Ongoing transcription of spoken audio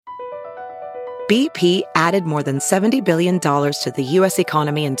BP added more than $70 billion to the U.S.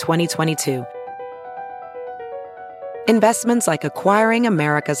 economy in 2022. Investments like acquiring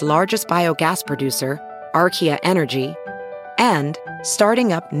America's largest biogas producer, Archaea Energy, and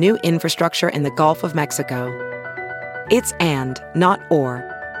starting up new infrastructure in the Gulf of Mexico. It's and, not or.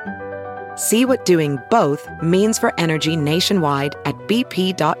 See what doing both means for energy nationwide at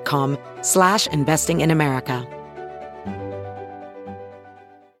bp.com/investing in America.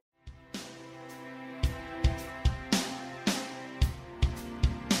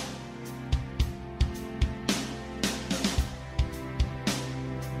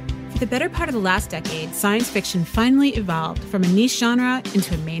 For the better part of the last decade, science fiction finally evolved from a niche genre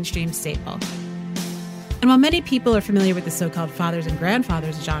into a mainstream staple. And while many people are familiar with the so-called fathers and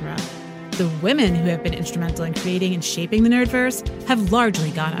grandfathers genre, the women who have been instrumental in creating and shaping the nerdverse have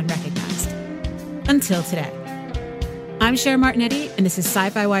largely gone unrecognized. Until today. I'm Cher Martinetti, and this is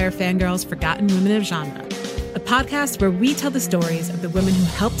Sci-Fi Wire Fangirl's Forgotten Women of Genre, a podcast where we tell the stories of the women who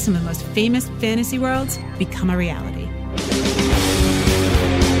helped some of the most famous fantasy worlds become a reality.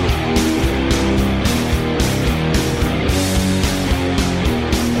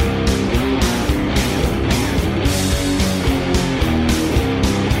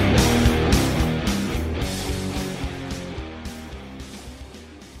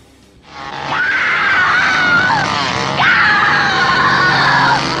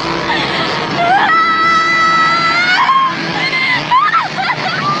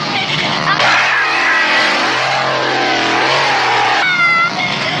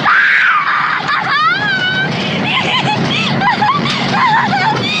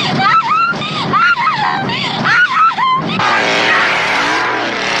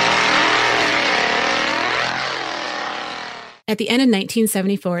 At the end of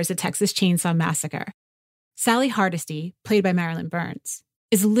 1974 is the Texas Chainsaw Massacre. Sally Hardesty, played by Marilyn Burns,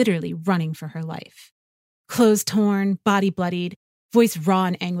 is literally running for her life. Clothes torn, body bloodied, voice raw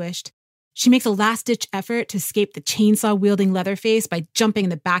and anguished, she makes a last-ditch effort to escape the chainsaw-wielding Leatherface by jumping in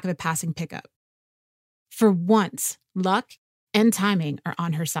the back of a passing pickup. For once, luck and timing are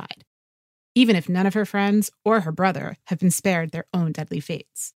on her side, even if none of her friends or her brother have been spared their own deadly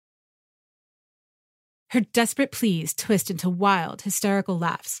fates. Her desperate pleas twist into wild, hysterical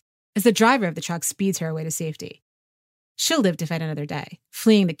laughs as the driver of the truck speeds her away to safety. She'll live to fight another day,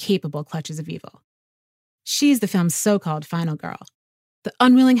 fleeing the capable clutches of evil. She's the film's so-called final girl, the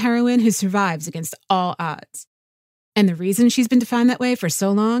unwilling heroine who survives against all odds. And the reason she's been defined that way for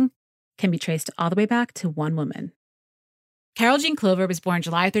so long can be traced all the way back to one woman. Carol Jean Clover was born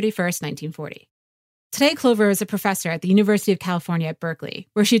July 31st, 1940. Today, Clover is a professor at the University of California at Berkeley,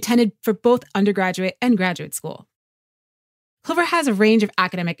 where she attended for both undergraduate and graduate school. Clover has a range of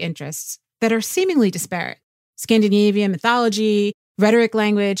academic interests that are seemingly disparate: Scandinavian mythology, rhetoric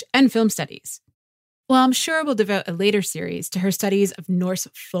language, and film studies. While I'm sure we'll devote a later series to her studies of Norse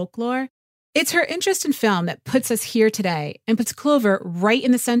folklore, it's her interest in film that puts us here today and puts Clover right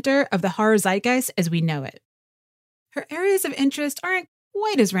in the center of the horror zeitgeist as we know it. Her areas of interest aren't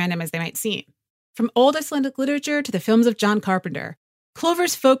quite as random as they might seem. From old Icelandic literature to the films of John Carpenter,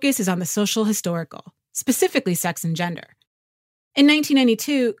 Clover's focus is on the social historical, specifically sex and gender. In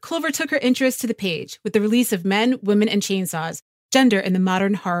 1992, Clover took her interest to the page with the release of Men, Women, and Chainsaws, Gender in the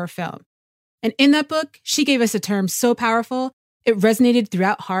Modern Horror Film. And in that book, she gave us a term so powerful, it resonated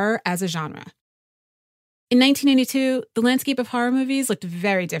throughout horror as a genre. In 1992, the landscape of horror movies looked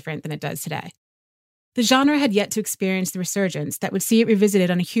very different than it does today. The genre had yet to experience the resurgence that would see it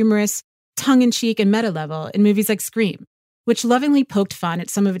revisited on a humorous, tongue-in-cheek and meta level in movies like Scream, which lovingly poked fun at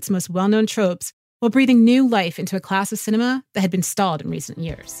some of its most well-known tropes while breathing new life into a class of cinema that had been stalled in recent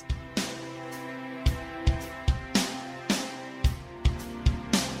years.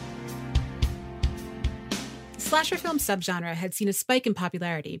 The slasher film subgenre had seen a spike in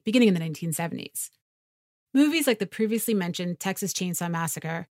popularity beginning in the 1970s. Movies like the previously mentioned Texas Chainsaw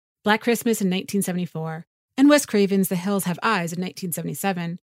Massacre, Black Christmas in 1974, and Wes Craven's The Hills Have Eyes in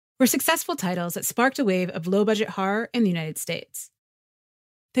 1977 were successful titles that sparked a wave of low-budget horror in the United States.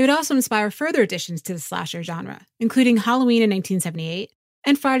 They would also inspire further additions to the slasher genre, including Halloween in 1978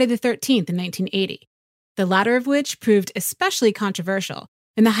 and Friday the 13th in 1980, the latter of which proved especially controversial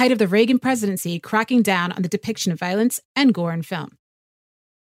in the height of the Reagan presidency cracking down on the depiction of violence and gore in film.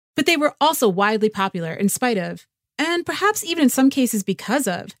 But they were also widely popular in spite of, and perhaps even in some cases because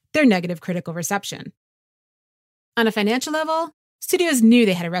of, their negative critical reception. On a financial level, studios knew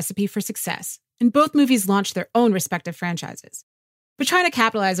they had a recipe for success, and both movies launched their own respective franchises. But trying to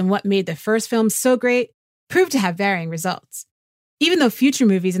capitalize on what made the first film so great proved to have varying results. Even though future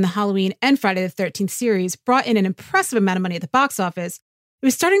movies in the Halloween and Friday the 13th series brought in an impressive amount of money at the box office, it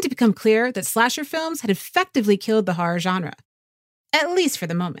was starting to become clear that slasher films had effectively killed the horror genre, at least for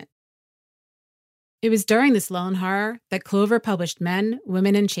the moment. It was during this lull in horror that Clover published Men,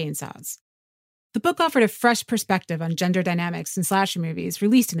 Women, and Chainsaws. The book offered a fresh perspective on gender dynamics in slasher movies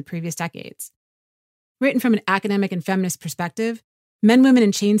released in the previous decades. Written from an academic and feminist perspective, Men, Women,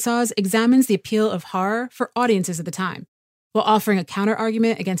 and Chainsaws examines the appeal of horror for audiences of the time, while offering a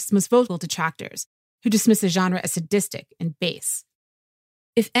counter-argument against its most vocal detractors, who dismiss the genre as sadistic and base.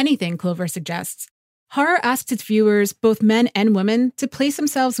 If anything, Clover suggests, horror asks its viewers, both men and women, to place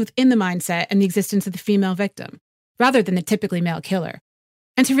themselves within the mindset and the existence of the female victim, rather than the typically male killer,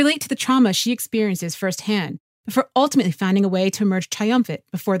 and to relate to the trauma she experiences firsthand before ultimately finding a way to emerge triumphant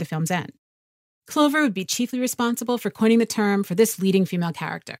before the film's end. Clover would be chiefly responsible for coining the term for this leading female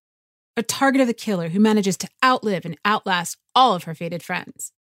character, a target of the killer who manages to outlive and outlast all of her fated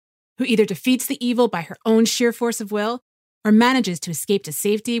friends, who either defeats the evil by her own sheer force of will or manages to escape to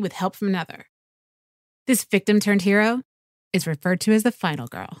safety with help from another. This victim-turned-hero is referred to as the final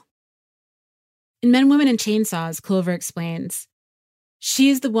girl. In Men, Women, and Chainsaws, Clover explains, she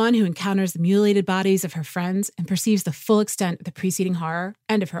is the one who encounters the mutilated bodies of her friends and perceives the full extent of the preceding horror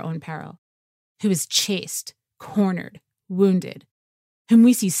and of her own peril, who is chased, cornered, wounded, whom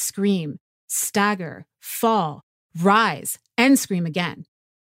we see scream, stagger, fall, rise, and scream again.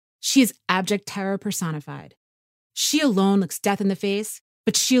 She is abject terror personified. She alone looks death in the face,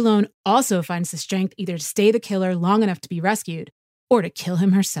 but she alone also finds the strength either to stay the killer long enough to be rescued or to kill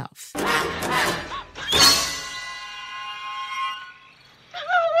him herself. How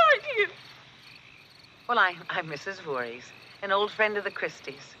are you? Well, I'm Mrs. Voorhees, an old friend of the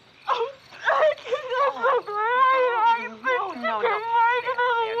Christies. Oh, thank you. I'm so glad. No. There, dear.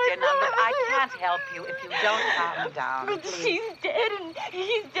 Now, look, I can't help you if you don't calm down. But please. she's dead and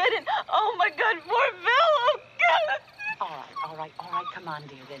he's dead and, oh my God, poor Bill. Oh, God. All right. Come on,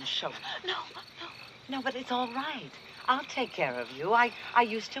 dear, then show. No. No, but it's all right. I'll take care of you. I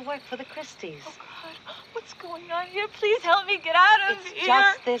used to work for the Christies. Oh, God, what's going on here? Please help me get out of It's here.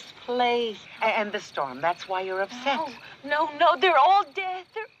 just this place and the storm. That's why you're upset. No, they're all dead.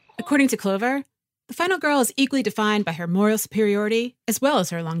 According to Clover, the final girl is equally defined by her moral superiority as well as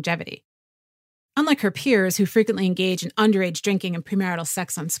her longevity. Unlike her peers who frequently engage in underage drinking and premarital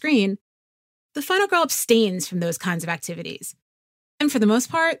sex on screen, the final girl abstains from those kinds of activities, and for the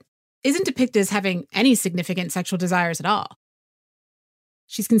most part, isn't depicted as having any significant sexual desires at all.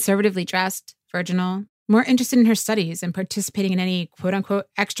 She's conservatively dressed, virginal, more interested in her studies and participating in any quote-unquote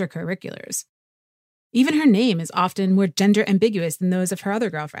extracurriculars. Even her name is often more gender ambiguous than those of her other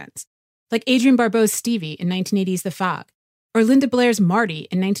girlfriends, like Adrienne Barbeau's Stevie in 1980's The Fog, or Linda Blair's Marty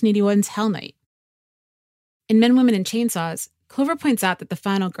in 1981's Hell Night. In Men, Women, and Chainsaws, Clover points out that the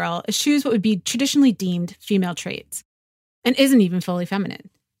final girl eschews what would be traditionally deemed female traits, and isn't even fully feminine,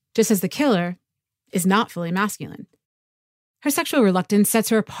 just as the killer is not fully masculine. Her sexual reluctance sets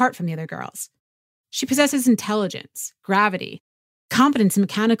her apart from the other girls. She possesses intelligence, gravity, competence in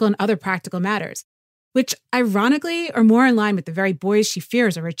mechanical and other practical matters, which, ironically, are more in line with the very boys she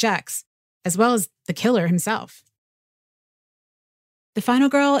fears or rejects, as well as the killer himself. The final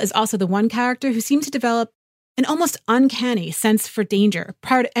girl is also the one character who seems to develop an almost uncanny sense for danger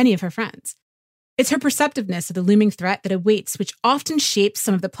prior to any of her friends. It's her perceptiveness of the looming threat that awaits which often shapes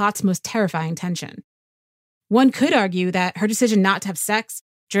some of the plot's most terrifying tension. One could argue that her decision not to have sex,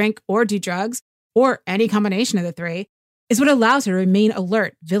 drink, or do drugs, or any combination of the three, is what allows her to remain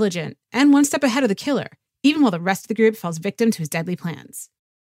alert, vigilant, and one step ahead of the killer, even while the rest of the group falls victim to his deadly plans.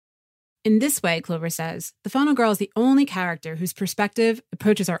 In this way, Clover says, the final girl is the only character whose perspective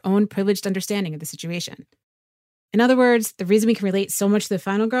approaches our own privileged understanding of the situation. In other words, the reason we can relate so much to the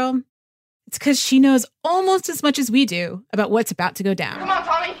final girl, it's because she knows almost as much as we do about what's about to go down. Come on,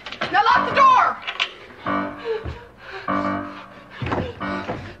 Tommy. Now lock the door!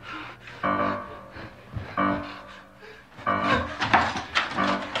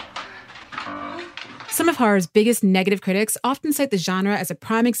 Some of horror's biggest negative critics often cite the genre as a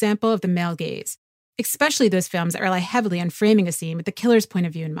prime example of the male gaze, especially those films that rely heavily on framing a scene with the killer's point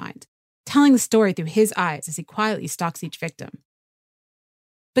of view in mind, telling the story through his eyes as he quietly stalks each victim.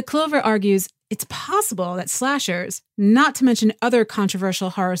 But Clover argues it's possible that slashers, not to mention other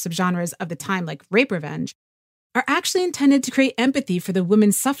controversial horror subgenres of the time like rape revenge, are actually intended to create empathy for the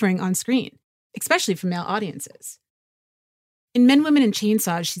women suffering on screen, especially for male audiences. In Men, Women, and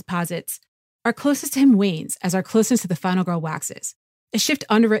Chainsaws, she posits, our closest to him wanes as our closeness to the final girl waxes, a shift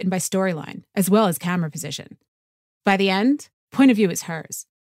underwritten by storyline, as well as camera position. By the end, point of view is hers.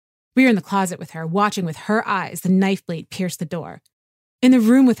 We are in the closet with her, watching with her eyes the knife blade pierce the door. In the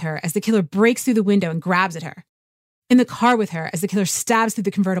room with her as the killer breaks through the window and grabs at her. in the car with her as the killer stabs through the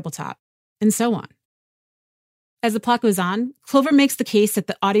convertible top, and so on. As the plot goes on, Clover makes the case that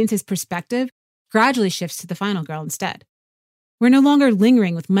the audience's perspective gradually shifts to the final girl instead. We're no longer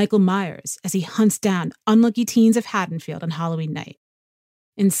lingering with Michael Myers as he hunts down unlucky teens of Haddonfield on Halloween night.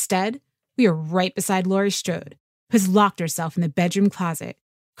 Instead, we are right beside Laurie Strode, who has locked herself in the bedroom closet,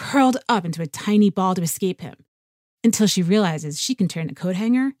 curled up into a tiny ball to escape him, until she realizes she can turn a coat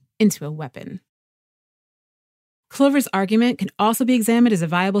hanger into a weapon. Clover's argument can also be examined as a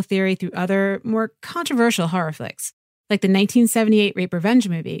viable theory through other, more controversial horror flicks, like the 1978 rape revenge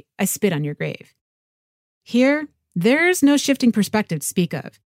movie, I Spit on Your Grave. Here, there's no shifting perspective to speak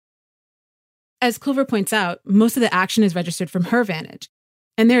of. As Clover points out, most of the action is registered from her vantage,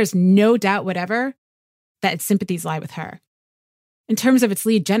 and there is no doubt whatever that its sympathies lie with her. In terms of its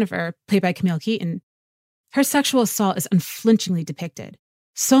lead, Jennifer, played by Camille Keaton, her sexual assault is unflinchingly depicted,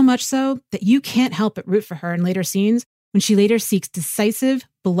 so much so that you can't help but root for her in later scenes when she later seeks decisive,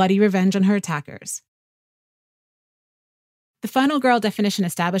 bloody revenge on her attackers. The final girl definition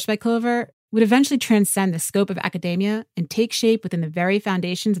established by Clover would eventually transcend the scope of academia and take shape within the very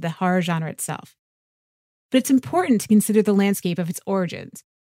foundations of the horror genre itself. But it's important to consider the landscape of its origins,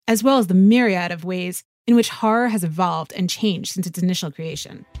 as well as the myriad of ways in which horror has evolved and changed since its initial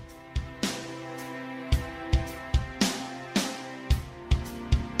creation.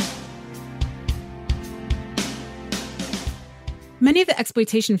 Many of the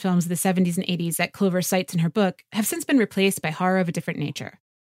exploitation films of the 70s and 80s that Clover cites in her book have since been replaced by horror of a different nature.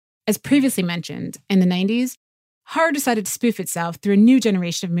 As previously mentioned, in the 90s, horror decided to spoof itself through a new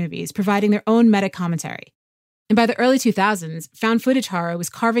generation of movies, providing their own meta-commentary. And by the early 2000s, found footage horror was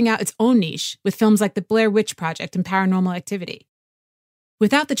carving out its own niche with films like The Blair Witch Project and Paranormal Activity.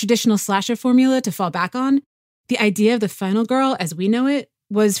 Without the traditional slasher formula to fall back on, the idea of the final girl as we know it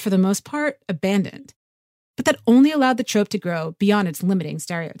was, for the most part, abandoned. But that only allowed the trope to grow beyond its limiting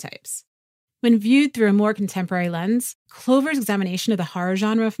stereotypes. When viewed through a more contemporary lens, Clover's examination of the horror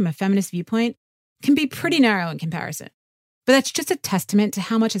genre from a feminist viewpoint can be pretty narrow in comparison. But that's just a testament to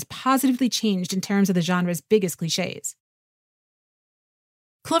how much has positively changed in terms of the genre's biggest cliches.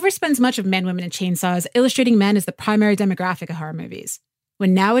 Clover spends much of Men, Women, and Chainsaws illustrating men as the primary demographic of horror movies,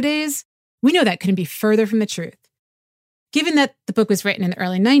 when nowadays, we know that couldn't be further from the truth. Given that the book was written in the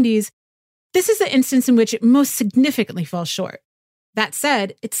early 90s, this is the instance in which it most significantly falls short. That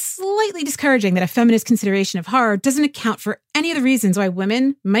said, it's slightly discouraging that a feminist consideration of horror doesn't account for any of the reasons why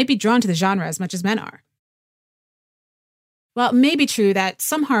women might be drawn to the genre as much as men are. While it may be true that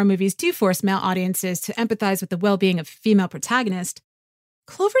some horror movies do force male audiences to empathize with the well-being of female protagonists,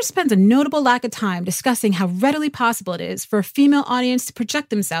 Clover spends a notable lack of time discussing how readily possible it is for a female audience to project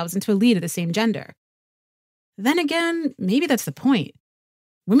themselves into a lead of the same gender. Then again, maybe that's the point.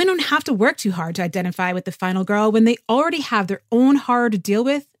 Women don't have to work too hard to identify with the final girl when they already have their own horror to deal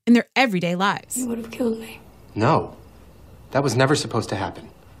with in their everyday lives. You would have killed me. No. That was never supposed to happen.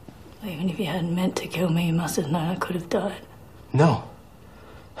 Even if you hadn't meant to kill me, you must have known I could have died. No.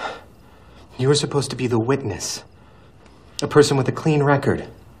 You were supposed to be the witness. A person with a clean record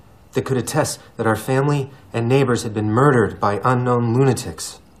that could attest that our family and neighbors had been murdered by unknown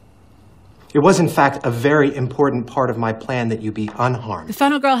lunatics. It was, in fact, a very important part of my plan that you be unharmed. The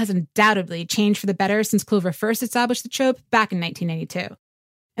final girl has undoubtedly changed for the better since Clover first established the trope back in 1992.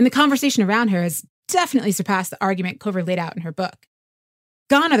 And the conversation around her has definitely surpassed the argument Clover laid out in her book.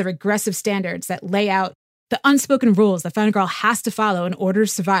 Gone are the regressive standards that lay out the unspoken rules the final girl has to follow in order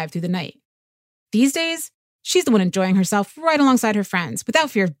to survive through the night. These days, she's the one enjoying herself right alongside her friends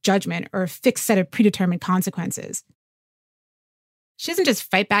without fear of judgment or a fixed set of predetermined consequences. She doesn't just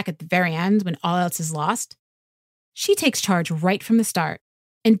fight back at the very end when all else is lost. She takes charge right from the start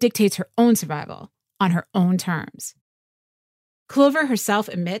and dictates her own survival on her own terms. Clover herself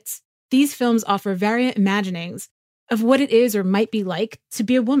admits these films offer variant imaginings of what it is or might be like to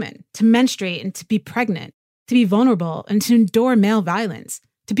be a woman, to menstruate and to be pregnant, to be vulnerable and to endure male violence,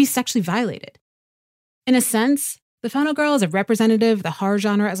 to be sexually violated. In a sense, the final girl is a representative of the horror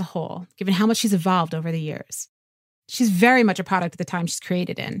genre as a whole, given how much she's evolved over the years. She's very much a product of the time she's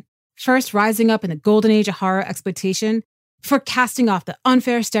created in, first rising up in the golden age of horror exploitation, before casting off the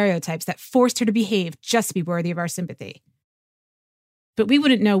unfair stereotypes that forced her to behave just to be worthy of our sympathy. But we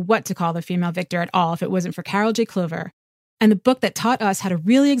wouldn't know what to call the female victor at all if it wasn't for Carol J. Clover, and the book that taught us how to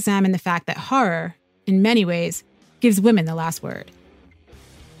really examine the fact that horror, in many ways, gives women the last word.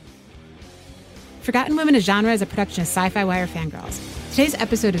 Forgotten Women, a Genre is a production of Sci-Fi Wire Fangirls. Today's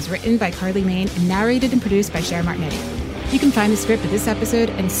episode is written by Carly Lane and narrated and produced by Cher Martinetti. You can find the script of this episode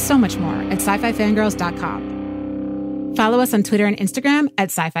and so much more at sci-fifangirls.com. Follow us on Twitter and Instagram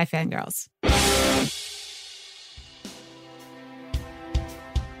at Sci-Fi Fangirls.